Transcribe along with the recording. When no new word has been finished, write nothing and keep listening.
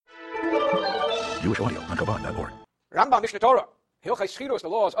Jewish audio on Chabad.org. Rambam Mishnah Torah. Hilchei Sechirut, the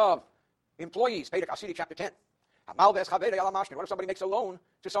laws of employees. Perek Asiri, chapter 10. What if somebody makes a loan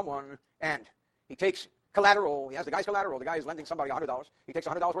to someone and he takes collateral? He has the guy's collateral. The guy is lending somebody $100. He takes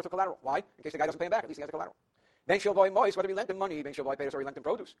 $100 worth of collateral. Why? In case the guy doesn't pay him back. At least he has the collateral. Ben Shilvoy Mois, whether he lent him money, Ben Shilvoy Payos, or he lent him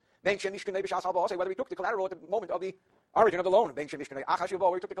produce. Ben Shemishkin Bishas Halbos, whether he took the collateral at the moment of the origin of the loan. Ben Shemishkin Achashivol,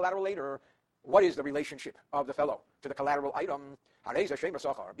 where he took the collateral later. What is the relationship of the fellow to the collateral item?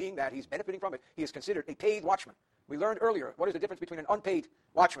 Being that he's benefiting from it, he is considered a paid watchman. We learned earlier, what is the difference between an unpaid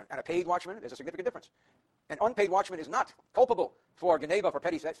watchman and a paid watchman? There's a significant difference. An unpaid watchman is not culpable for Geneva, for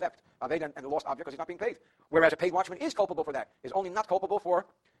petty theft, and the lost object, because he's not being paid. Whereas a paid watchman is culpable for that, is only not culpable for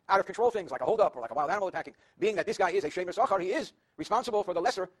out-of-control things, like a hold-up or like a wild animal attacking. Being that this guy is a Shemer Sachar, he is responsible for the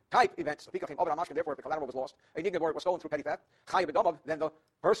lesser type events. Therefore, if the collateral was lost, a nigna, or it was stolen through petty theft, then the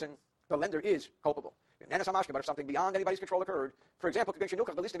person, the lender, is culpable. But if something beyond anybody's control occurred, for example,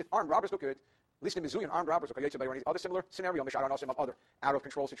 the listing of armed robbers occurred, listing of armed robbers or any other similar scenario, of other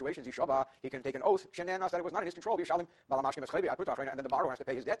out-of-control situations, he can take an oath that it was not in his control, and then the borrower has to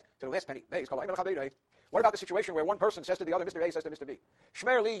pay his debt to the last penny. What about the situation where one person says to the other, Mr. A says to Mr. B,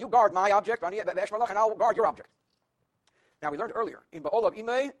 Shmerli, you guard my object, and I'll guard your object. Now, we learned earlier in Ba'olav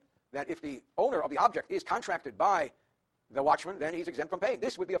Imei that if the owner of the object is contracted by the watchman, then he's exempt from paying.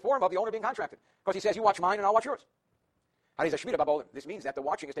 This would be a form of the owner being contracted, because he says, you watch mine and I'll watch yours. This means that the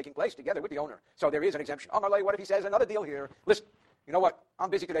watching is taking place together with the owner. So there is an exemption. Amalei, what if he says another deal here? Listen, you know what? I'm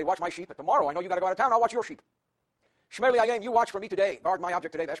busy today. Watch my sheep. But tomorrow, I know you got to go out of town. I'll watch your sheep. Shmerli ayem, you watch for me today. Guard my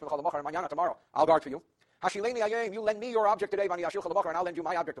object today. Tomorrow, I'll guard for you. Hashileni ayem, you lend me your object today. And I'll lend you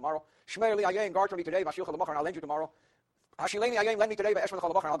my object tomorrow. Shmerli ayem, guard for me today. And I'll lend you tomorrow. Hashileni ayem, lend me today. And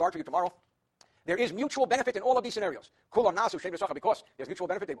I'll guard for you tomorrow. There is mutual benefit in all of these scenarios. Because there's mutual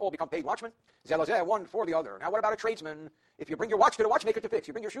benefit, they all become paid watchmen. Zelazeh, one for the other. Now, what about a tradesman? If you bring your watch to the watchmaker to fix,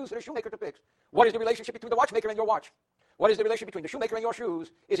 you bring your shoes to the shoemaker to fix. What is the relationship between the watchmaker and your watch? What is the relationship between the shoemaker and your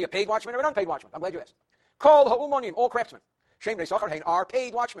shoes? Is he a paid watchman or an unpaid watchman? I'm glad you asked. Kol ha'umonim, all craftsmen, Shemrei Sachar Hein, are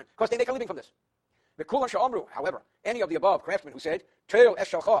paid watchmen, because they make a living from this. The Kulan Sha'amru, however, any of the above craftsmen who said, Teil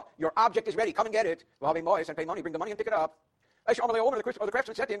es shalcha, your object is ready, come and get it. Well, have mois and pay money, bring the money and pick it up. The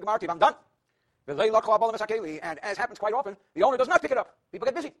craftsman said to him, I'm done. And as happens quite often, the owner does not pick it up. People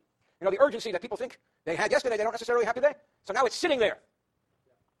get busy. You know, the urgency that people think they had yesterday, they don't necessarily have today. So now it's sitting there.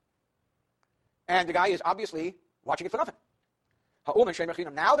 And the guy is obviously watching it for nothing.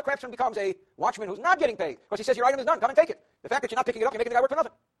 Now the craftsman becomes a watchman who's not getting paid, because he says, your item is done, come and take it. The fact that you're not picking it up, you're making the guy work for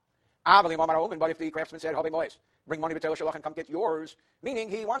nothing. But if the craftsman said, bring money to and come get yours,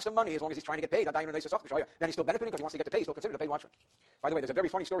 meaning he wants the money as long as he's trying to get paid, then he's still benefiting because he wants to get the pay, he's still considered a paid watchman. By the way, there's a very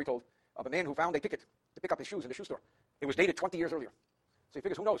funny story told of a man who found a ticket to pick up his shoes in the shoe store. It was dated 20 years earlier. So he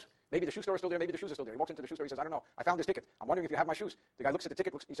figures, who knows? Maybe the shoe store is still there, maybe the shoes are still there. He walks into the shoe store, he says, I don't know, I found this ticket. I'm wondering if you have my shoes. The guy looks at the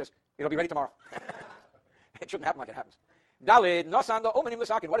ticket, he says, it'll be ready tomorrow. It shouldn't happen like it happens. Dalid, Nosan, the Omenim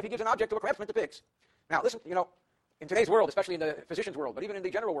Lisakin. What if he gives an object to a craftsman to fix? Now, listen, in today's world, especially in the physician's world, but even in the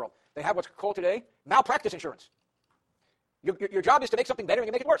general world, they have what's called today malpractice insurance. Your job is to make something better and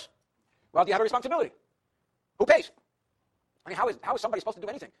you make it worse. Well, do you have a responsibility? Who pays? I mean, how is somebody supposed to do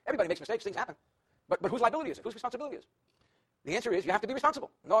anything? Everybody makes mistakes, things happen. But whose liability is it? Whose responsibility is it? The answer is you have to be responsible.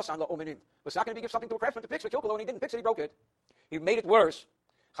 No, son, omenim. It's not going to give something to a craftsman to fix, but when he didn't fix it, he broke it. He made it worse.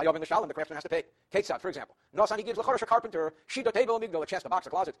 Chayav in the shalom, the craftsman has to pay. Ketzat, for example. No, son, he gives Lachorish a carpenter, shita table, migdal, a chest, a box, a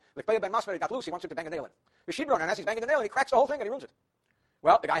closet. L'kpeya ben masmer, he got loose, he wants him to bang a nail in. The shidron, and as he's banging the nail in, he cracks the whole thing and he ruins it.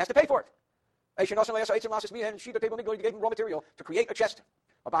 Well, the guy has to pay for it. And shita table, migdal, he gave him raw material to create a chest,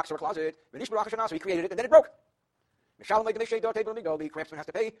 a box, or a closet. So he created it and then it broke. The craftsman has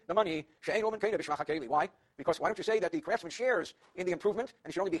to pay the money. Why? Because why don't you say that the craftsman shares in the improvement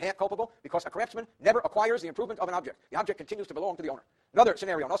and he should only be half culpable? Because a craftsman never acquires the improvement of an object. The object continues to belong to the owner. Another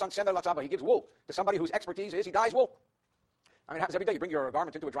scenario, he gives wool to somebody whose expertise is he dyes wool. I mean, it happens every day. You bring your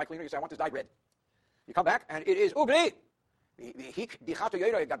garment into a dry cleaner, you say, I want this dyed red. You come back and it is ugly.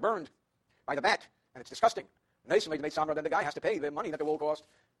 It got burned by the bat and it's disgusting. Then the guy has to pay the money that the wool cost.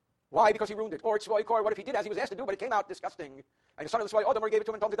 Why? Because he ruined it. Or it's what if he did as he was asked to do, but it came out disgusting. And the son of the Odom gave it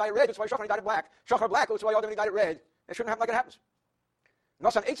to him and told him to dye it red. That's why Shachar dyed it black. Shachar black, that's why Odom dyed it red. It shouldn't happen like it happens.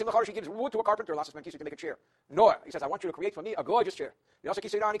 Nosan Eitzim Lachar, he gives wood to a carpenter, Lasas Menkisi, to make a chair. Nor, he says, I want you to create for me a gorgeous chair. The Yosef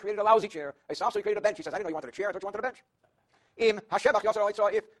Kisedan, he created a lousy chair. Esaf, so he created a bench. He says, I didn't know you wanted a chair, I thought you wanted a bench. If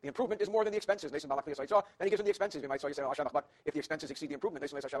the improvement is more than the expenses, then he gives him the expenses. We might say, but if the expenses exceed the improvement,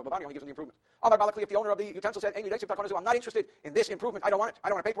 he only gives him the improvement. If the owner of the utensil said, I'm not interested in this improvement, I don't want it, I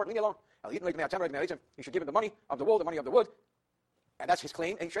don't want to pay for it, leave me alone. He should give him the money of the wool, the money of the wood. And that's his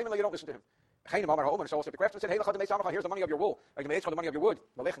claim, and you don't listen to him. So if the craftsman said, here's the money of your wool, or the money of your wood,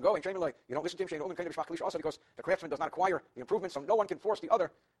 go, and you don't listen to him, also because the craftsman does not acquire the improvement, so no one can force the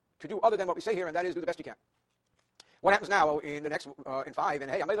other to do other than what we say here, and that is do the best you can. What happens now in the next, in 5,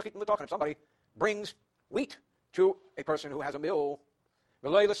 and hey, if somebody brings wheat to a person who has a mill,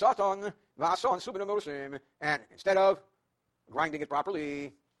 and instead of grinding it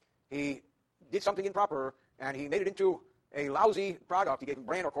properly, he did something improper, and he made it into a lousy product. He gave him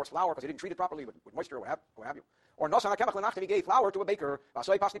bran or coarse flour because he didn't treat it properly with moisture or what have you. Or he gave flour to a baker,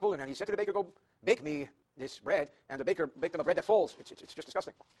 and he said to the baker, go bake me this bread, and the baker baked him a bread that falls. It's just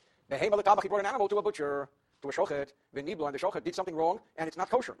disgusting. He brought an animal to a butcher, to a shochet, and the shochet did something wrong, and it's not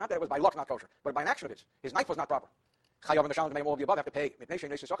kosher. Not that it was by luck not kosher, but by an action of his. His knife was not proper. Chayav and the Shalom, all of the above have to pay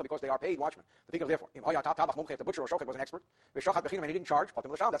because they are paid watchmen. The people, therefore, if the butcher or shochet was an expert, and he didn't charge,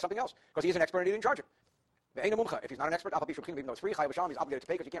 that's something else, because he's an expert and he didn't charge him. If he's not an expert, even though it's free, Chayav he's obligated to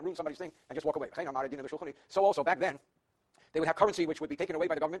pay because you can't ruin somebody's thing and just walk away. So also back then, they would have currency which would be taken away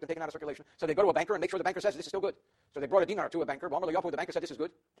by the government and taken out of circulation. So they go to a banker and make sure the banker says this is still good. So they brought a dinar to a banker. The banker said this is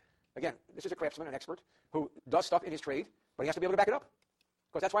good. Again, this is a craftsman, an expert, who does stuff in his trade, but he has to be able to back it up.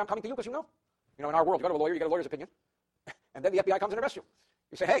 Because that's why I'm coming to you, because you know. You know, in our world, you go to a lawyer, you get a lawyer's opinion, and then the FBI comes and arrests you.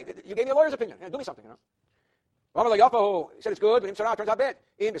 You say, hey, you gave me a lawyer's opinion. Do me something, you know. He said it's good, but it turns out bad.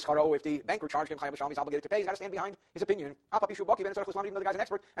 If the banker charged him, he's obligated to pay. He's got to stand behind his opinion. Even though the guy's an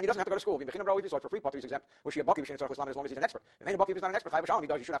expert, and he doesn't have to go to school. For free, he's exempt. As long as he's an expert. If he's not an expert, he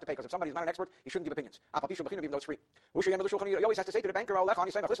should have to pay, because if somebody's not an expert, he shouldn't give opinions. Even though it's free. He always has to say to the banker,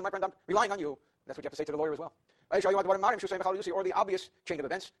 listen, my friend, I'm relying on you. That's what you have to say to the lawyer as well. Or the obvious chain of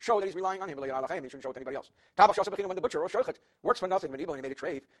events show that he's relying on him. He shouldn't show it to anybody else. When the butcher or shochet works for nothing, when he made a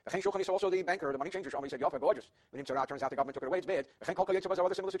trade, also the banker, the money changer, he said, gorgeous. When turns out the government took it away, it's bad.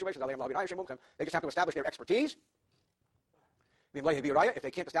 Other similar situations. They just have to establish their expertise. If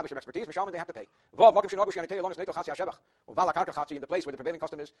they can't establish their expertise, they have to pay. In the place where the prevailing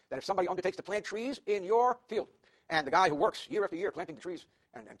custom is that if somebody undertakes to plant trees in your field, and the guy who works year after year planting the trees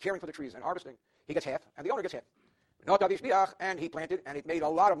and caring for the trees and harvesting, he gets half, and the owner gets half. And he planted, and it made a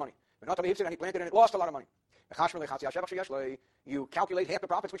lot of money. And he planted, and it lost a lot of money. You calculate half the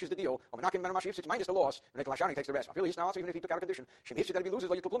profits, which is the deal. It's minus the loss, and he takes the rest. Even if he took out a condition, that if he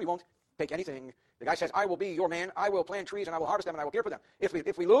loses, he won't take anything. The guy says, I will be your man, I will plant trees, and I will harvest them, and I will care for them. If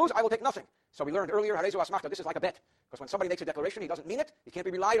we lose, I will take nothing. So we learned earlier, this is like a bet. Because when somebody makes a declaration, he doesn't mean it, he can't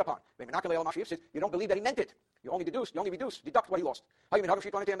be relied upon. You don't believe that he meant it. You only deduct what he lost. If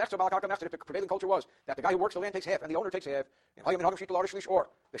the prevailing culture was that the guy who works the land takes half, and the owner takes half, or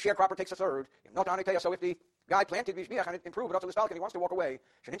the sharecropper takes a third, so if the guy planted and it improved up to this balcony, he wants to walk away.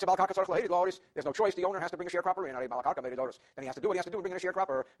 There's no choice. The owner has to bring a sharecropper in. Then he has to do what he has to do and bring in a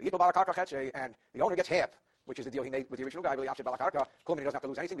sharecropper. And the owner gets half, which is the deal he made with the original guy. He doesn't have to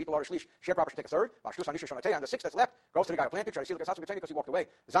lose anything. Sharecropper should take a third. And the sixth that's left goes to the guy who planted, try to seal the because he walked away.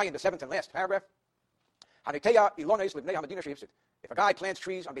 Zion, the seventh and last paragraph. If a guy plants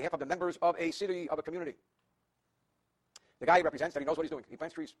trees on behalf of the members of a city, of a community, the guy represents that he knows what he's doing. He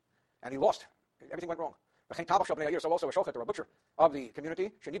plants trees, and he lost. Everything went wrong. So also a shochet or a butcher of the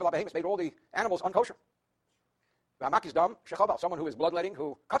community made all the animals unkosher. Someone who is bloodletting,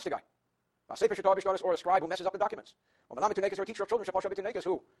 who cuts the guy. Or a scribe who messes up the documents. Or a teacher of children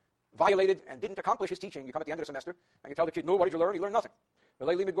who violated and didn't accomplish his teaching. You come at the end of the semester and you tell the kid, no, what did you learn? He learned nothing.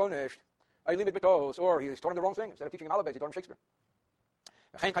 Or he's taught him the wrong thing. Instead of teaching him alphabet, he taught him Shakespeare.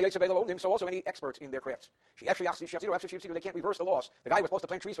 So also any experts in their crafts. They can't reverse the loss. The guy was supposed to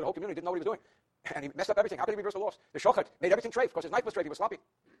plant trees for the whole community, didn't know what he was doing. And he messed up everything. How could he reverse the loss? The shochet made everything treif because his knife was treif. He was sloppy.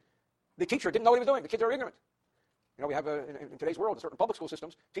 The teacher didn't know what he was doing. The kids are ignorant. You know, we have in today's world, in certain public school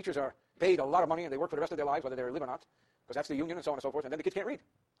systems, teachers are paid a lot of money and they work for the rest of their lives, whether they live or not, because that's the union and so on and so forth. And then the kids can't read.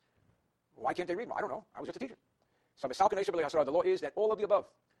 Why can't they read? Well, I don't know. I was just a teacher. So the law is that all of the above,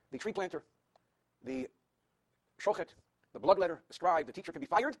 the tree planter, the shochet, the bloodletter, the scribe, the teacher can be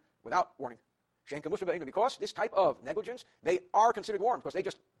fired without warning. Because this type of negligence, they are considered warned because they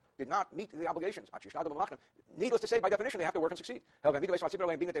just did not meet the obligations. Needless to say, by definition, they have to work and succeed. Being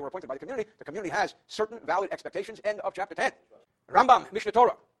that they were appointed by the community has certain valid expectations. End of chapter 10. Rambam, Mishnah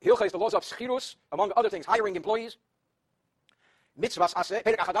Torah. Hilchah, the laws of Sechirut, among other things, hiring employees. Mitzvahs Aseh,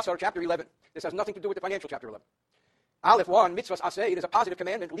 Perek Achadasar, chapter 11. This has nothing to do with the financial chapter 11. Aleph 1, Mitzvahs Aseh, it is a positive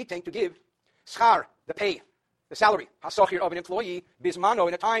commandment, litain, to give schar, the pay, the salary, hasochir, of an employee, bismano,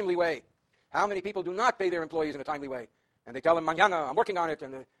 in a timely way. How many people do not pay their employees in a timely way? And they tell them, mañana, I'm working on it,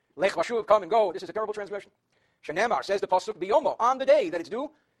 and the lech vashuv, come and go. This is a terrible transgression. Shenemar, says the pasuk, biyomo, on the day that it's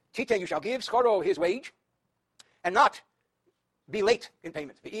due, tite, you shall give scharo, his wage, and not be late in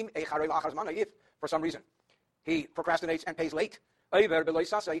payment. If, for some reason, he procrastinates and pays late, he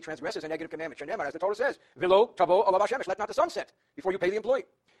transgresses a negative commandment. Shenemar, as the Torah says, vilo tavo alav hashemesh, let not the sun set before you pay the employee.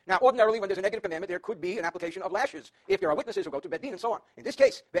 Now, ordinarily, when there's a negative commandment, there could be an application of lashes if there are witnesses who go to Beit Din and so on. In this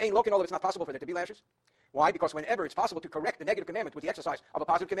case, ve'ein lo kinol, it's not possible for there to be lashes. Why? Because whenever it's possible to correct the negative commandment with the exercise of a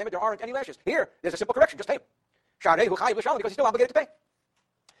positive commandment, there aren't any lashes. Here, there's a simple correction, just pay him. Sharehu chayiv l'shalom, because he's still obligated to pay.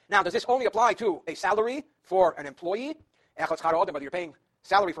 Now, does this only apply to a salary for an employee? Whether you're paying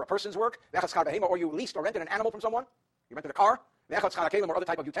salary for a person's work, or you leased or rented an animal from someone, you rented a car, or other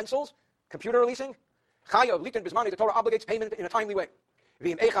type of utensils, computer leasing. The Torah obligates payment in a timely way.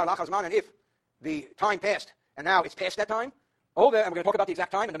 And if the time passed, and now it's past that time, and we're going to talk about the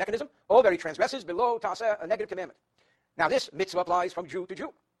exact time and the mechanism, he transgresses below a negative commandment. Now this mitzvah applies from Jew to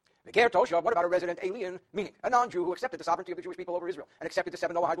Jew. What about a resident alien, meaning a non-Jew who accepted the sovereignty of the Jewish people over Israel and accepted the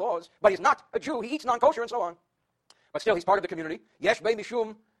 7 Noahide laws, but he's not a Jew, he eats non-kosher and so on. But still, he's part of the community. Yesh bei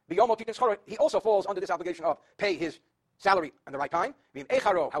mishum biyomo titin schora. He also falls under this obligation of pay his salary at the right time.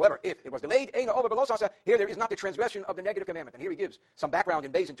 However, if it was delayed, here there is not the transgression of the negative commandment. And here he gives some background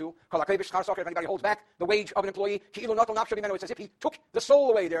in Bezin too. If anybody holds back the wage of an employee, it's as if he took the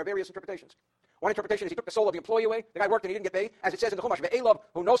soul away. There are various interpretations. One interpretation is he took the soul of the employee away. The guy worked and he didn't get paid, as it says in the Chumash, ve'elav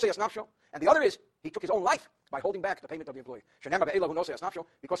hu nosei asnafsho. And the other is he took his own life by holding back the payment of the employee.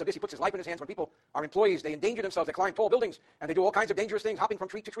 Because of this, he puts his life in his hands. When people are employees, they endanger themselves. They climb tall buildings and they do all kinds of dangerous things, hopping from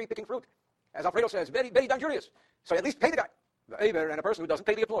tree to tree, picking fruit. As Alfredo says, very, very dangerous. So at least pay the guy. And a person who doesn't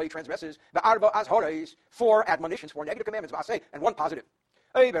pay the employee transgresses the arba as hores, 4 admonitions, 4 negative commandments, and 1 positive.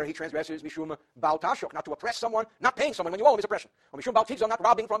 He transgresses mishum bal tashok, not to oppress someone. Not paying someone when you owe him is oppression. Or mishum bal tigzo, not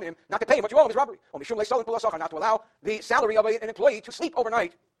robbing from him. Not to pay him what you owe him is robbery. Or mishum leisol pulasachar, not to allow the salary of an employee to sleep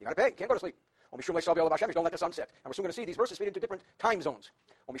overnight. You got to pay. You can't go to sleep. Or mishum leisol be'olav Hashem, don't let the sun set. And we're soon going to see these verses fit into different time zones.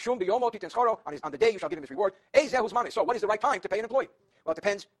 Or mishum biyomo titin schoro, on the day you shall give him his reward. Ezehus mane. So what is the right time to pay an employee? Well, it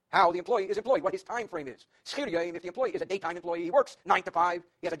depends how the employee is employed, what his time frame is. Sechirut, if the employee is a daytime employee, he works 9 to 5,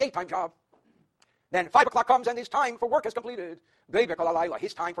 he has a daytime job. Then 5 o'clock comes and his time for work is completed.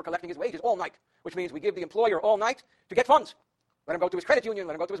 His time for collecting his wages all night, which means we give the employer all night to get funds. Let him go to his credit union,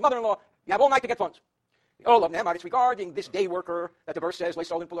 let him go to his mother-in-law. You have all night to get funds. All of them are regarding this day worker that the verse says, do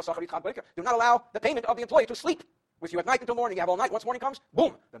not allow the payment of the employee to sleep with you at night until morning. You have all night. Once morning comes,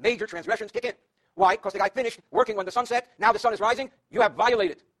 boom, the major transgressions kick in. Why? Because the guy finished working when the sun set. Now the sun is rising. You have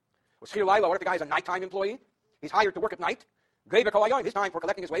violated. What if the guy is a nighttime employee? He's hired to work at night. His time for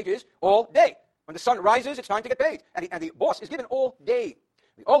collecting his wages all day. When the sun rises, it's time to get paid. And the boss is given all day.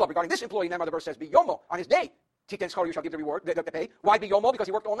 The Olav regarding this employee, now the verse says, Biyomo, on his day. Titen schar, you shall give the reward, the pay. Why Biyomo? Because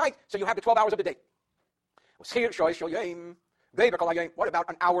he worked all night. So you have the 12 hours of the day. What about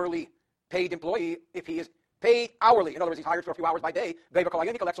an hourly paid employee if he is paid hourly? In other words, he's hired for a few hours by day. He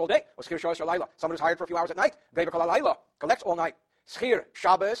collects all day. Someone who's hired for a few hours at night, collects all night. Schir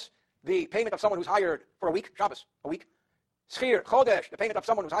Shabbos, the payment of someone who's hired for a week. Shabbos, a week. Schir Chodesh, the payment of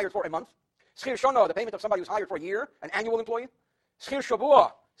someone who's hired for a month. Schir Shana, the payment of somebody who's hired for a year, an annual employee. Schir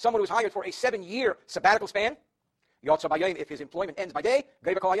Shavua, someone who's hired for a 7-year sabbatical span. Yotza Bayim, if his employment ends by day,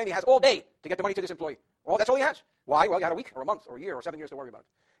 he has all day to get the money to this employee. Well, that's all he has. Why? Well, he had a week or a month or a year or 7 years to worry about it.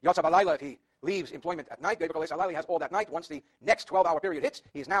 Yotza Balayla, if he leaves employment at night, he has all that night. Once the next 12-hour period hits,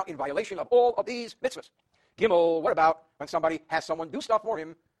 he is now in violation of all of these mitzvahs. Gimel, what about when somebody has someone do stuff for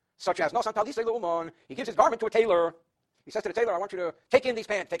him, such as Nosan Talisei Lu'uman, he gives his garment to a tailor. He says to the tailor, I want you to take in these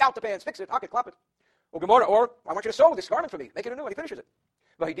pants, take out the pants, fix it, hock it, clap it. Or I want you to sew this garment for me, make it anew, and he finishes it.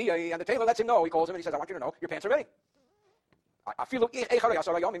 And the tailor lets him know, he calls him and he says, I want you to know, your pants are ready.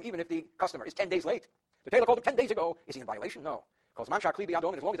 Even if the customer is 10 days late. The tailor called him 10 days ago. Is he in violation? No. Because as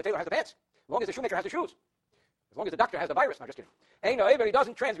long as the tailor has the pants, as long as the shoemaker has the shoes, as long as the doctor has the virus. No, just kidding. He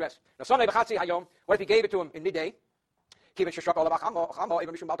doesn't transgress. What if he gave it to him in midday? As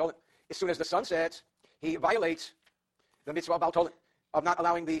soon as the sun sets, he violates the mitzvah of Baltolin, of not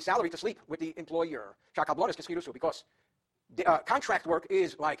allowing the salary to sleep with the employer. Because contract work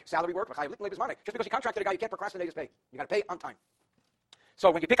is like salary work. Just because you contracted a guy, you can't procrastinate his pay. You got to pay on time.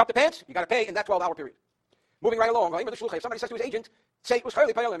 So when you pick up the pants, you got to pay in that 12-hour period. Moving right along, if somebody says to his agent, he says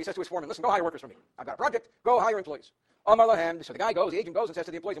to his foreman, listen, go hire workers for me. I've got a project, go hire employees. So the guy goes, the agent goes and says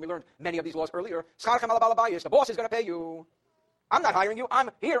to the employees, and we learned many of these laws earlier, the boss is going to pay you. I'm not hiring you, I'm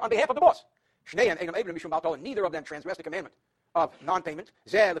here on behalf of the boss. Neither of them transgressed the commandment of non-payment.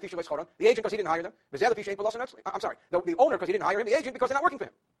 The agent because he didn't hire them. I'm sorry, the owner because he didn't hire him, the agent because they're not working for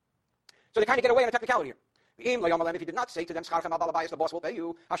him. So they kind of get away on a technicality here. If he did not say to them, the boss will pay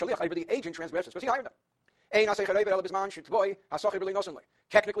you, the agent transgresses because he hired them.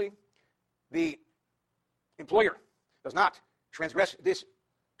 Technically, the employer does not transgress this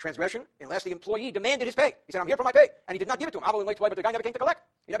transgression unless the employee demanded his pay. He said, I'm here for my pay. And he did not give it to him. But the guy never came to collect.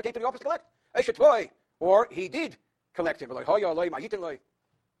 He never came to the office to collect. Or he did collect him.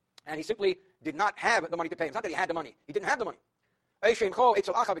 And he simply did not have the money to pay him. It's not that he had the money. He didn't have the money.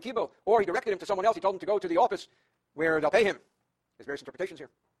 or he directed him to someone else. He told him to go to the office where they'll pay him. There's various interpretations here.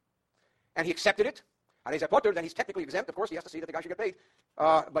 And he accepted it. Then he's technically exempt. Of course, he has to see that the guy should get paid.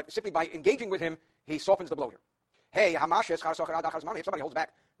 But simply by engaging with him, he softens the blow here. Hey, if somebody holds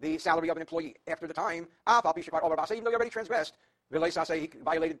back the salary of an employee after the time, even though you already transgressed, he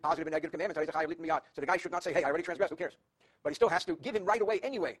violated positive and negative commandments. So the guy should not say, hey, I already transgressed, who cares? But he still has to give him right away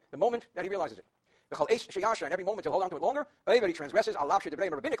anyway, the moment that he realizes it. And every moment he'll hold on to it longer, but he transgresses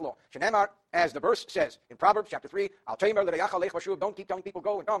rabbinic law. As the verse says in Proverbs chapter 3, don't keep telling people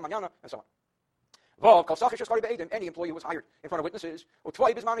go and come, and so on. Any employee who was hired in front of witnesses,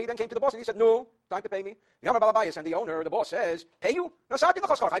 he then came to the boss and he said, no, time to pay me. And the owner, the boss says, pay you?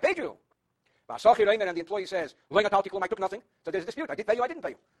 I paid you. And the employee says, I took nothing. So there's a dispute. I did pay you, I didn't pay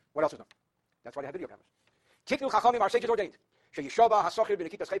you. What else is done? That's why they have video cameras. Our sages ordained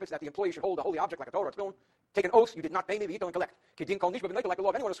that the employee should hold a holy object like a Torah, stone, take an oath, you did not pay me, and collect. Like the law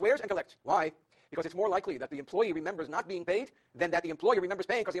of anyone who swears and collects. Why? Because it's more likely that the employee remembers not being paid than that the employer remembers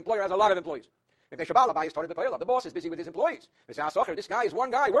paying, because the employer has a lot of employees. The boss is busy with his employees. This guy is one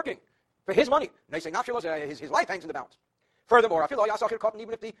guy working for his money. His life hangs in the balance. Furthermore,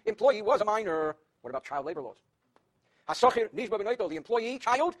 even if the employee was a minor, what about child labor laws? The employee,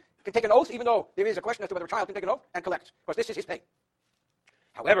 child, can take an oath, even though there is a question as to whether a child can take an oath, and collect, because this is his pay.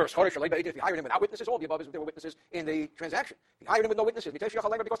 However, if you hired him without witnesses, all the above is there were witnesses in the transaction. If you hired him with no witnesses, because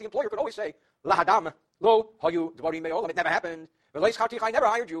the employer could always say, Lahadam, lo, hayu, dvarim me'olam, it never happened. I never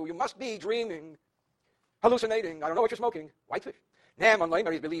hired you. You must be dreaming, hallucinating. I don't know what you're smoking. Whitefish.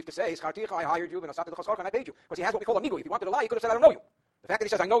 He's believed to say, I hired you, and I paid you. Because he has what we call a migu. If he wanted to lie, he could have said, I don't know you. The fact that he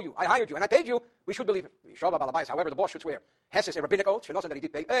says, I know you, I hired you, and I paid you, we should believe him. However, the boss should swear. Hesses, a rabbinic oath, should know that he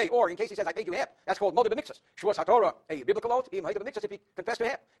did pay. Or in case he says, I paid you half. That's called modeh b'miktzas. Shuas haTorah, a biblical oath, if he confessed to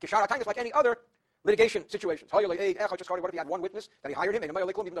half. Kishar ha'tayim is like any other litigation situations. What if he had one witness that he hired him, even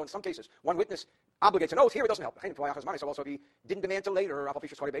though in some cases one witness obligates an oath, here it doesn't help. So also if he didn't demand till later,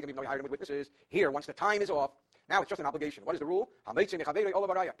 even though he hired him with witnesses, here, once the time is off, now it's just an obligation. What is the rule? Possession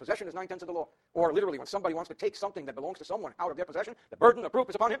is 9/10 of the law. Or literally, when somebody wants to take something that belongs to someone out of their possession, the burden of proof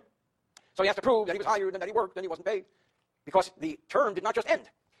is upon him. So he has to prove that he was hired and that he worked and he wasn't paid. Because the term did not just end.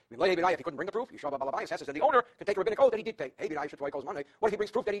 If he couldn't bring the proof, and the owner can take a rabbinic oath that he did pay. What if he brings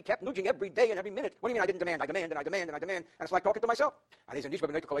proof that he kept nudging every day and every minute? What do you mean I didn't demand? I demand and I demand and I demand. And it's like talking to myself.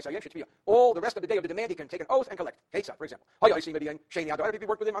 All the rest of the day of the demand, he can take an oath and collect. Ketzah, for example. If he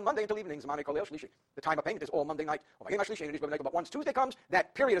worked with him on Monday until evenings, the time of payment is all Monday night. But once Tuesday comes,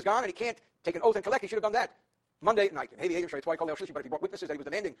 that period is gone and he can't take an oath and collect. He should have done that Monday night. But if he brought witnesses that he was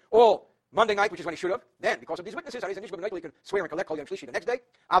demanding all Monday night, which is when he should have, then because of these witnesses, he can swear and collect Kol Yom Shlishi the next day.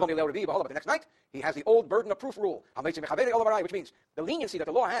 But the next night, he has the old burden of proof rule, which means the leniency that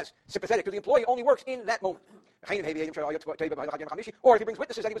the law has, sympathetic to the employee, only works in that moment. Or if he brings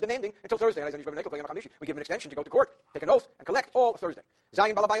witnesses that he was demanding until Thursday, we give him an extension to go to court, take an oath, and collect all Thursday.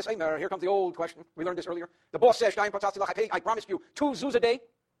 Here comes the old question. We learned this earlier. The boss says, I promised you 2 zuz a day.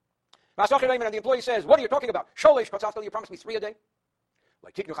 And the employee says, what are you talking about? You promised me 3 a day.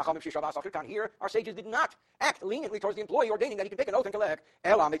 Like here, our sages did not act leniently towards the employee, ordaining that he can take an oath and collect.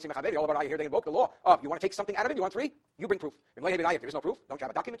 Here they invoke the law of, you want to take something out of him, you want 3, you bring proof. If there is no proof, don't you have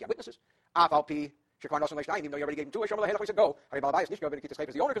a document, you have witnesses. Even though you already gave him 2, he said, go.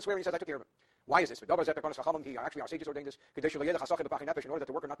 The owner can swear and he says, I took care of him. Why is this? Actually, our sages ordained this in order that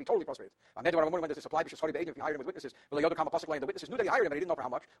the worker not be totally prostrated. When this is applied, if you hired him with witnesses, and the witnesses knew that he hired him, but he didn't know for how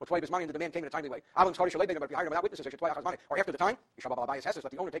much. And the demand came in a timely way. But if you hired him without witnesses, or after the time,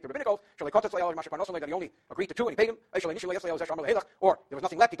 let the owner take the rabbinic oath, that he only agreed to 2 and he paid him, or there was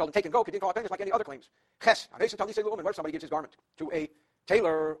nothing left, he told him take and go, like any other claims. What if somebody gives his garment to a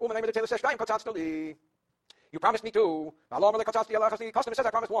tailor? The tailor says, you promised me 2. The customer says, I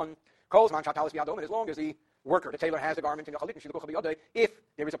promised 1. As long as the worker, the tailor, has the garment, if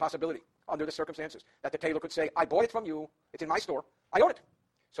there is a possibility, under the circumstances, that the tailor could say, I bought it from you, it's in my store, I own it.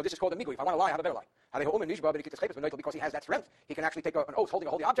 So this is called a migu. If I want to lie, I have a better lie. Because he has that strength, he can actually take an oath holding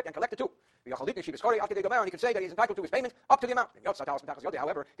a holy object and collect it too. And he can say that he's entitled to his payment up to the amount.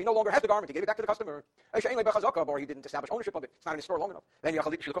 However, he no longer has the garment, he gave it back to the customer, or he didn't establish ownership of it, it's not in his store long enough. Then for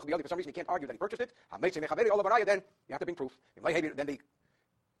some reason he can't argue that he purchased it. Then you have to bring proof. Then the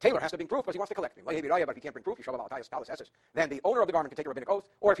tailor has to bring proof because he wants to collect. But if he can't bring proof, then the owner of the garment can take a rabbinic oath,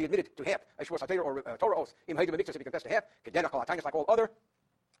 or if he admitted to half, a Torah oath, if he confessed to half, like all other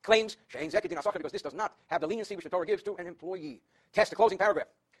claims, because this does not have the leniency which the Torah gives to an employee. Test the closing paragraph.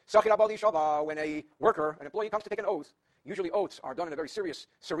 When a worker, an employee comes to take an oath, usually oaths are done in a very serious,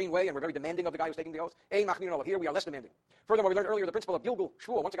 serene way, and we're very demanding of the guy who's taking the oath. Here we are less demanding. Furthermore, we learned earlier the principle of Gilgul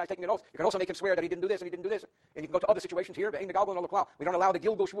Shvua. Once a guy's taking an oath, you can also make him swear that he didn't do this and he didn't do this. And you can go to other situations here. We don't allow the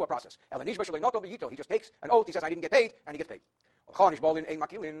Gilgul Shvua process. He just takes an oath, he says, I didn't get paid, and he gets paid.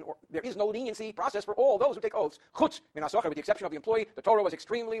 There is no leniency process for all those who take oaths. With the exception of the employee, the Torah was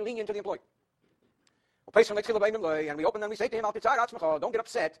extremely lenient to the employee. And we open and we say to him, don't get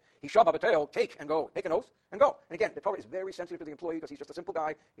upset. Take and go. Take an oath and go. And again, the Torah is very sensitive to the employee because he's just a simple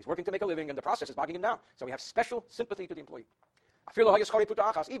guy. He's working to make a living, and the process is bogging him down. So we have special sympathy to the employee.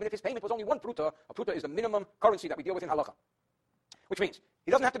 Even if his payment was only one pruta, a pruta is the minimum currency that we deal with in halacha. Which means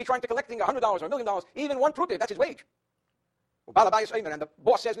he doesn't have to be trying to collecting $100 or $1 million. Even one pruta, that's his wage. And the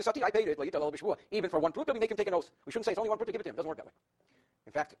boss says, I paid it. Even for one pruta, we make him take an oath. We shouldn't say it's only one pruta, give it to him. It doesn't work that way.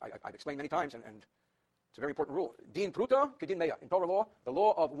 In fact, I've explained many times, and it's a very important rule. Din pruta kedin meya. In Torah law, the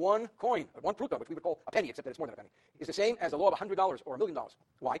law of one coin, one pruta, which we would call a penny, except that it's more than a penny, is the same as the law of $100 or $1 million.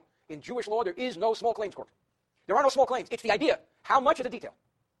 Why? In Jewish law, there is no small claims court. There are no small claims. It's the idea. How much is the detail?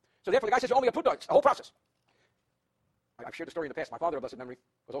 So therefore, the guy says, you owe me a pruta. It's the whole process. I've shared the story in the past. My father, of blessed memory,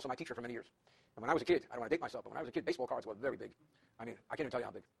 was also my teacher for many years. And when I was a kid, I don't want to date myself, but when I was a kid, baseball cards were very big. I mean, I can't even tell you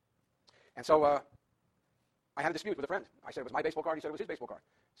how big. And so I had a dispute with a friend. I said it was my baseball card. He said it was his baseball card.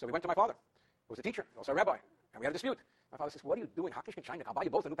 So we went to my father, who was a teacher, also a rabbi, and we had a dispute. My father says, what are you doing? I'll buy you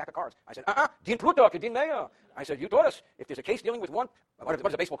both a new pack of cards. I said, din pruta, din meya. I said, you taught us, if there's a case dealing with one, what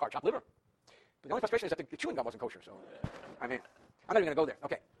is a baseball card? Chopped liver. But the only frustration is that the chewing gum wasn't kosher. So, I mean, I'm not even going to go there.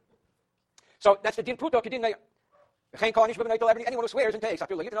 Okay. So that's the din pruta, din meya. Anyone who swears and takes,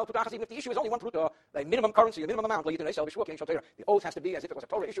 even if the issue is only one pruta, a minimum currency, a minimum amount, the oath has to be as if it was a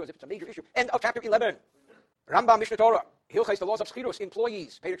Torah issue, as if it's a major issue. End of chapter 11. Rambam Mishnah Torah. Hilchos, the laws of Sechirut,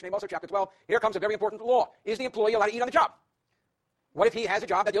 employees. Chapter 12. Here comes a very important law. Is the employee allowed to eat on the job? What if he has a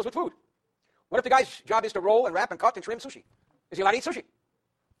job that deals with food? What if the guy's job is to roll and wrap and cut and trim sushi? Is he allowed to eat sushi?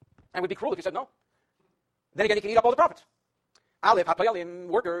 And it would be cruel if he said no. Then again, he can eat up all the profits.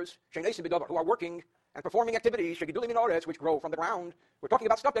 Workers who are working and performing activities, which grow from the ground. We're talking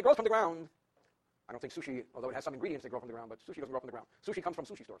about stuff that grows from the ground. I don't think sushi, although it has some ingredients that grow from the ground, but sushi doesn't grow from the ground. Sushi comes from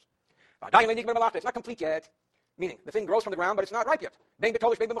sushi stores. It's not complete yet, meaning the thing grows from the ground, but it's not ripe yet.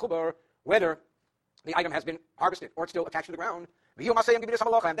 Whether the item has been harvested or it's still attached to the ground, and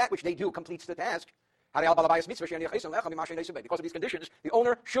that which they do completes the task. Because of these conditions, the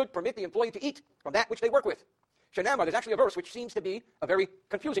owner should permit the employee to eat from that which they work with. There's actually a verse which seems to be a very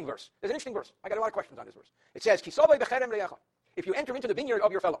confusing verse. There's an interesting verse. I got a lot of questions on this verse. It says, if you enter into the vineyard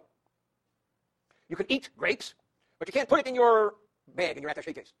of your fellow, you can eat grapes, but you can't put it in your bag, in your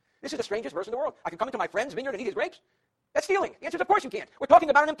attaché case. This is the strangest verse in the world. I can come into my friend's vineyard and eat his grapes? That's stealing. The answer is, of course you can't. We're talking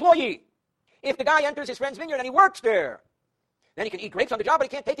about an employee. If the guy enters his friend's vineyard and he works there, then he can eat grapes on the job, but he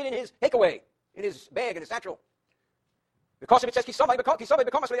can't take it in his takeaway, in his bag, in his satchel. Because if it says, if you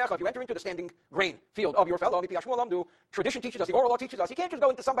enter into the standing grain field of your fellow, tradition teaches us, the oral law teaches us, you can't just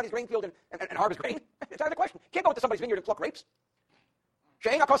go into somebody's grain field and harvest grain. It's not a question. You can't go into somebody's vineyard and pluck grapes.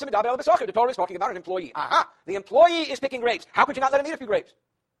 The Torah is talking about an employee. The employee is picking grapes. How could you not let him eat a few grapes?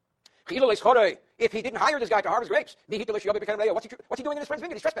 If he didn't hire this guy to harvest grapes, what's he doing in his friend's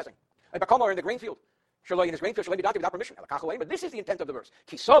vineyard? He's trespassing. In the grain field. In his grain field, without permission. But this is the intent of the verse.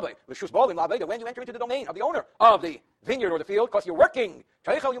 When you enter into the domain of the owner of the vineyard or the field, because you're working,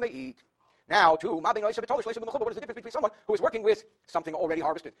 you may eat. Now, too, what is the difference between someone who is working with something already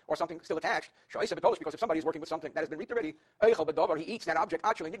harvested or something still attached? Because if somebody is working with something that has been reaped already, he eats that object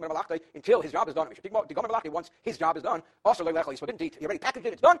until his job is done. Once his job is done, also he's forbidden to eat. He already packaged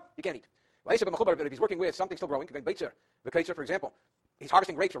it, it's done, you can't eat. But if he's working with something still growing, for example, he's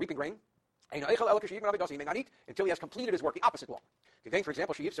harvesting grapes or reaping grain, he may not eat until he has completed his work, the opposite law. For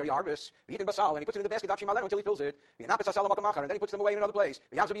example, he harvests, and he puts it in the basket until he fills it, and then he puts them away in another place.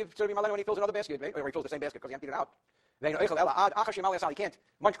 When he fills another basket, or he fills the same basket because he emptied it out. He can't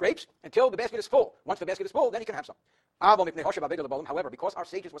munch grapes until the basket is full. Once the basket is full, then he can have some. However, because our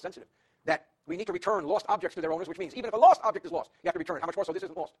sages were sensitive, that we need to return lost objects to their owners, which means even if a lost object is lost, you have to return it. How much more so this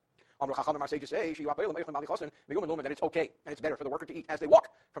isn't lost? Our sages say that it's okay and it's better for the worker to eat as they walk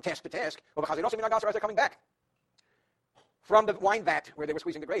from task to task, or as they're coming back from the wine vat where they were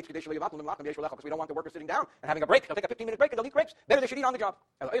squeezing the grapes, because we don't want the workers sitting down and having a break. They'll take a 15-minute break and they'll eat grapes. Better they should eat on the job.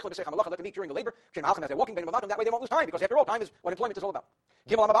 Let them eat during the labor as they're walking. That way they won't lose time, because after all, time is what employment is all about.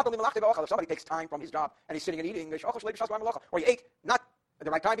 If somebody takes time from his job and he's sitting and eating, or he ate not at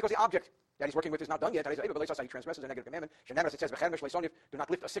the right time because the object that he's working with is not done yet, he transgresses a negative commandment. It says, do not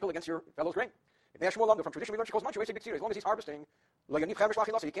lift a sickle against your fellow's grain. From tradition we learn, as long as he's harvesting,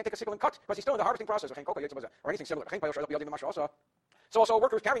 he can't take a sickle and cut, because he's still in the harvesting process, or anything similar. So also a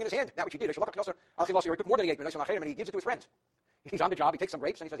worker is carrying in his hand that which he did. He took more than he ate, and he gives it to his friends. He's on the job, he takes some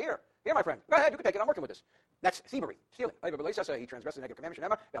grapes, and he says, here, my friend, go ahead, you can take it, I'm working with this. That's thievery, stealing. He transgresses the negative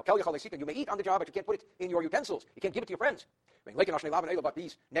commandment. You may eat on the job, but you can't put it in your utensils. You can't give it to your friends. But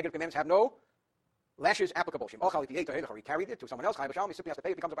these negative commandments have no lashes applicable. If he carried it to someone else, he has to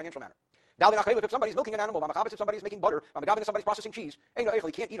pay, it becomes a financial matter. If somebody's milking an animal, if somebody's making butter, if somebody's processing cheese, he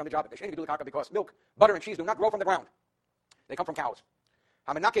can't eat on the job because milk, butter, and cheese do not grow from the ground. They come from cows.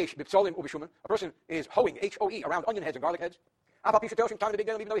 A person is hoeing, H-O-E, around onion heads and garlic heads.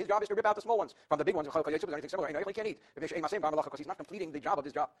 Even though his job is to rip out the small ones from the big ones, anything similar, he can't eat because he's not completing the job of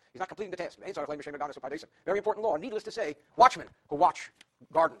his job. He's not completing the task. Very important law. Needless to say, watchmen who watch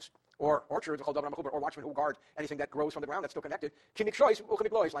gardens or orchards, or watchmen who guard anything that grows from the ground that's still connected,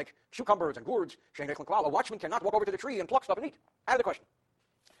 like cucumbers and gourds. A watchman cannot walk over to the tree and pluck stuff and eat. Out of the question.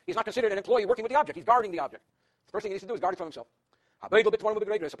 He's not considered an employee working with the object. He's guarding the object. The first thing he needs to do is guard it from himself. A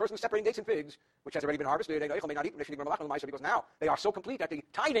person separating dates and figs, which has already been harvested, may not eat because now they are so complete that the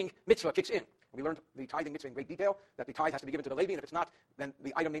tithing mitzvah kicks in. We learned the tithing mitzvah in great detail, that the tithe has to be given to the Levi, and if it's not, then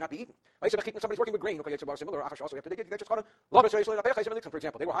the item may not be eaten. Somebody's working with grain, similar. Also, we have to dig it. For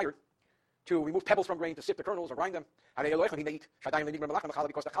example, they were hired to remove pebbles from grain, to sift the kernels or grind them. He may eat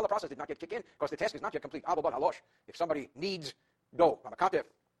because the challah process did not yet kick in, because the task is not yet complete. If somebody kneads dough,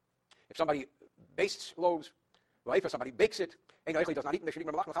 if somebody bastes loaves, if somebody bakes it, he does not eat because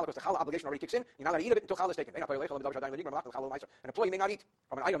the challah obligation already kicks in. You're not going to eat it until challah is taken. An employee may not eat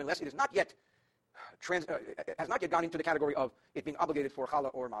from an item unless it is not yet has not yet gone into the category of it being obligated for challah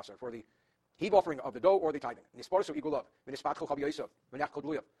or maser, for the heave offering of the dough or the tithing.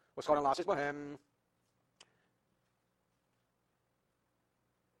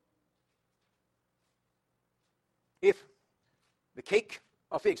 If the cake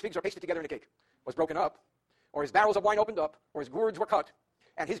of figs are pasted together in a cake, was broken up, or his barrels of wine opened up, or his gourds were cut,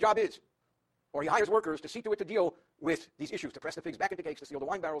 and his job is, or he hires workers to see to it to deal with these issues, to press the figs back into cakes, to seal the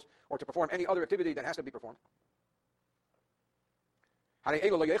wine barrels, or to perform any other activity that has to be performed.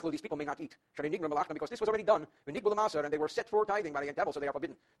 These people may not eat, because this was already done, and they were set for tithing by the devil, so they are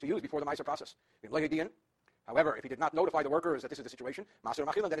forbidden to use before the Meiser process. However, if he did not notify the workers that this is the situation,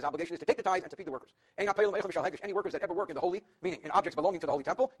 then his obligation is to take the tithe and to feed the workers. Any workers that ever work in the holy, meaning in objects belonging to the holy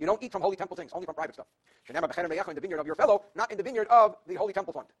temple, you don't eat from holy temple things, only from private stuff. In the vineyard of your fellow, not in the vineyard of the holy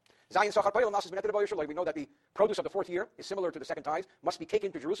temple fund. We know that the produce of the fourth year is similar to the second tithe, must be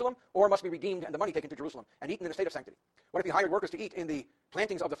taken to Jerusalem, or must be redeemed and the money taken to Jerusalem, and eaten in a state of sanctity. What if he hired workers to eat in the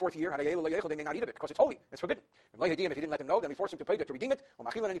plantings of the fourth year? They may not eat of it, because it's holy, it's forbidden. If he didn't let them know, then we force him to pay to redeem it,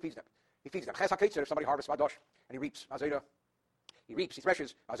 and he feeds them. If somebody harvests vadosh, and he reaps, he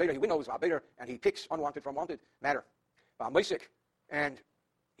threshes, he winnows, and he picks unwanted from wanted matter. And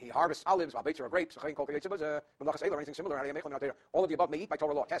he harvests olives, or grapes, or anything similar. All of the above may eat by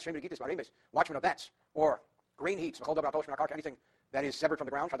Torah law. Watchmen of bats, or grain heaps, anything that is severed from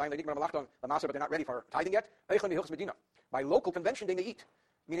the ground, but they're not ready for tithing yet. By local convention, they may eat,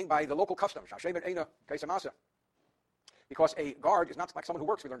 meaning by the local custom. Because a guard is not like someone who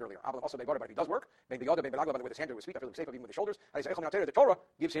works, we learned earlier. But if he does work, with his hand to his feet, I feel safe even with his shoulders. The Torah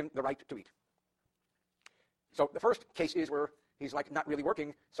gives him the right to eat. So the first case is where he's like not really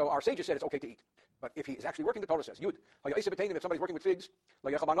working, so our sages said it's okay to eat. But if he is actually working, the Torah says, Yud, if somebody's working with figs,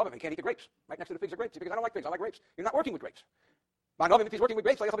 he can't eat the grapes. Right next to the figs are grapes, because I don't like figs, I like grapes. You're not working with grapes. If he's working with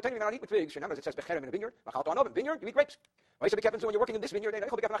grapes, you're not eat with figs. It says, in a vineyard, you eat grapes. When you're working in this vineyard, you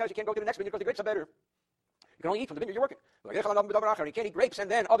can't go to the next vineyard because the grapes are better. You can only eat from the vineyard you're working. He can't eat grapes and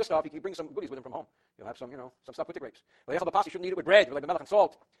then other stuff. He can bring some goodies with him from home. You'll have some stuff with the grapes. You shouldn't eat it with bread, like the melech and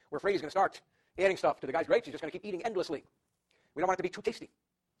salt. We're afraid he's going to start adding stuff to the guy's grapes. He's just going to keep eating endlessly. We don't want it to be too tasty.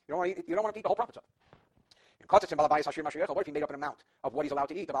 You don't want to eat the whole profits up. What if he made up an amount of what he's allowed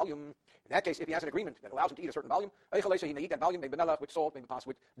to eat, the volume? In that case, if he has an agreement that allows him to eat a certain volume, he may eat that volume, maybe melech, with salt, maybe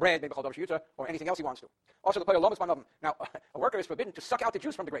with bread, maybe or anything else he wants to. Also, the of them. Now, a worker is forbidden to suck out the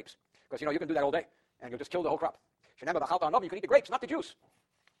juice from the grapes, because you can do that all day, and you'll just kill the whole crop. You can eat the grapes, not the juice.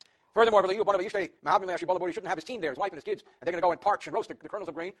 Furthermore, he shouldn't have his team there, his wife and his kids, and they're going to go and parch and roast the kernels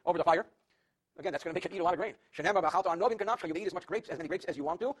of grain over the fire. Again, that's going to make him eat a lot of grain. You may eat as much grapes, as many grapes as you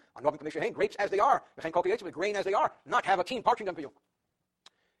want to. Grapes as they are. Grain as they are. Not have a team parching them for you.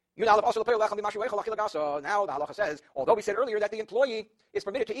 Now the halacha says, although we said earlier that the employee is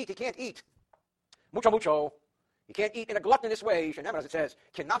permitted to eat, he can't eat mucho. He can't eat in a gluttonous way, as it says,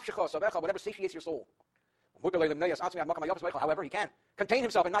 whatever satiates your soul. However, he can contain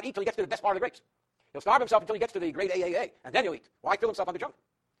himself and not eat till he gets to the best part of the grapes. He'll starve himself until he gets to the grade AAA, and then he'll eat. Why fill himself on the junk?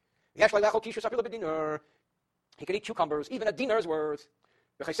 He can eat cucumbers, even a dinar's worth.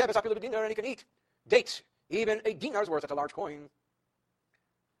 And he can eat dates, even a dinar's worth. That's a large coin.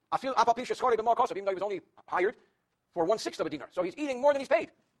 Even though he was only hired for 1/6 of a dinar. So he's eating more than he's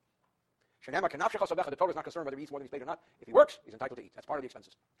paid. The Torah is not concerned whether he eats more than he's paid or not. If he works, he's entitled to eat. That's part of the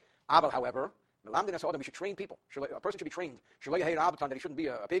expenses. However, we should train people. A person should be trained. That he shouldn't be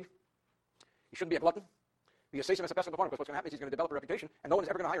a pig. He shouldn't be a glutton. Because what's going to happen is he's going to develop a reputation, and no one's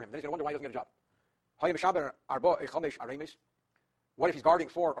ever going to hire him. Then he's going to wonder why he doesn't get a job. What if he's guarding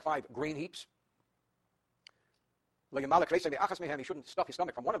 4 or 5 grain heaps? He shouldn't stuff his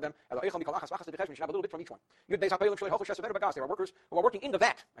stomach from one of them. He should have a little bit from each one. There are workers who are working in the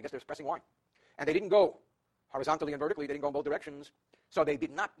vat. I guess they're pressing wine. And they didn't go horizontally and vertically. They didn't go in both directions. So they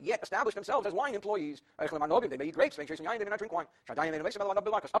did not yet establish themselves as wine employees. They may eat grapes. They may not drink wine.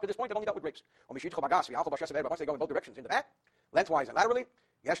 Because up to this point, they've only dealt with grapes. Once they go in both directions, in the vat, lengthwise and laterally,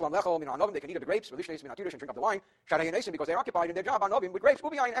 they can eat of the grapes, and drink of the wine, because they're occupied in their job with grapes,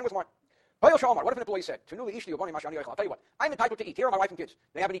 and with wine. What if an employee said, I'll tell you what, I'm entitled to eat. Here are my wife and kids.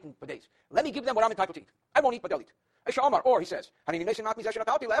 They haven't eaten for days. Let me give them what I'm entitled to eat. I won't eat, but they'll eat. Or he says, I'm going to give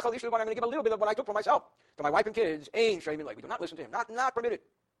a little bit of what I took for myself to my wife and kids. We do not listen to him. Not permitted.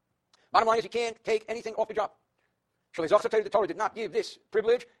 Bottom line is he can't take anything off the job. The Torah did not give this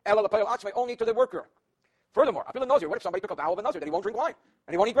privilege only to the worker. Furthermore, what if somebody took a vow of a nazir that he won't drink wine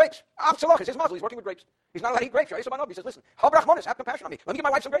and he won't eat grapes? It's his muzzle. He's working with grapes. He's not allowed to eat grapes. He says, listen, have compassion on me. Let me give my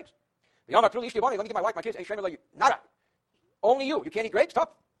wife some grapes. Let me give my wife, my kids. Nada. Only you. You can't eat grapes? Tough.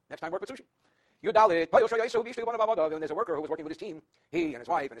 Next time work with sushi. Then there's a worker who was working with his team, he and his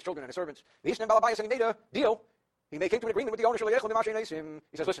wife and his children and his servants. And he made a deal. He came to an agreement with the owner.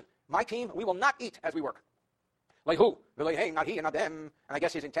 He says, listen, my team, we will not eat as we work. Like who? Not he and not them. And I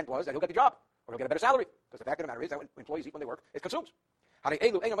guess his intent was that he'll get the job or he'll get a better salary. Because the fact of the matter is that when employees eat when they work, it consumes. Then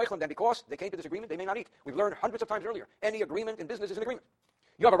because they came to this agreement, they may not eat. We've learned hundreds of times earlier, any agreement in business is an agreement.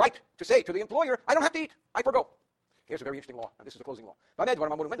 You have a right to say to the employer, I don't have to eat. I forgo. Here's a very interesting law, and this is the closing law. Does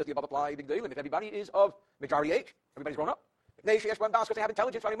the above apply? If everybody is of majority age, everybody's grown up. Because they have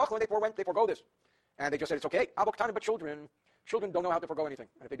intelligence, they forego this. And they just said it's okay. But children don't know how to forego anything.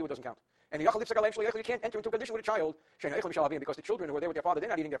 And if they do, it doesn't count. And you can't enter into a condition with a child because the children who are there with their father, they're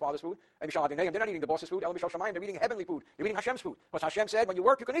not eating their father's food. And they're not eating the boss's food. They're eating heavenly food. They're eating Hashem's food. But Hashem said, when you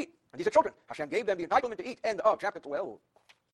work, you can eat. And these are children. Hashem gave them the entitlement to eat. End of chapter 12.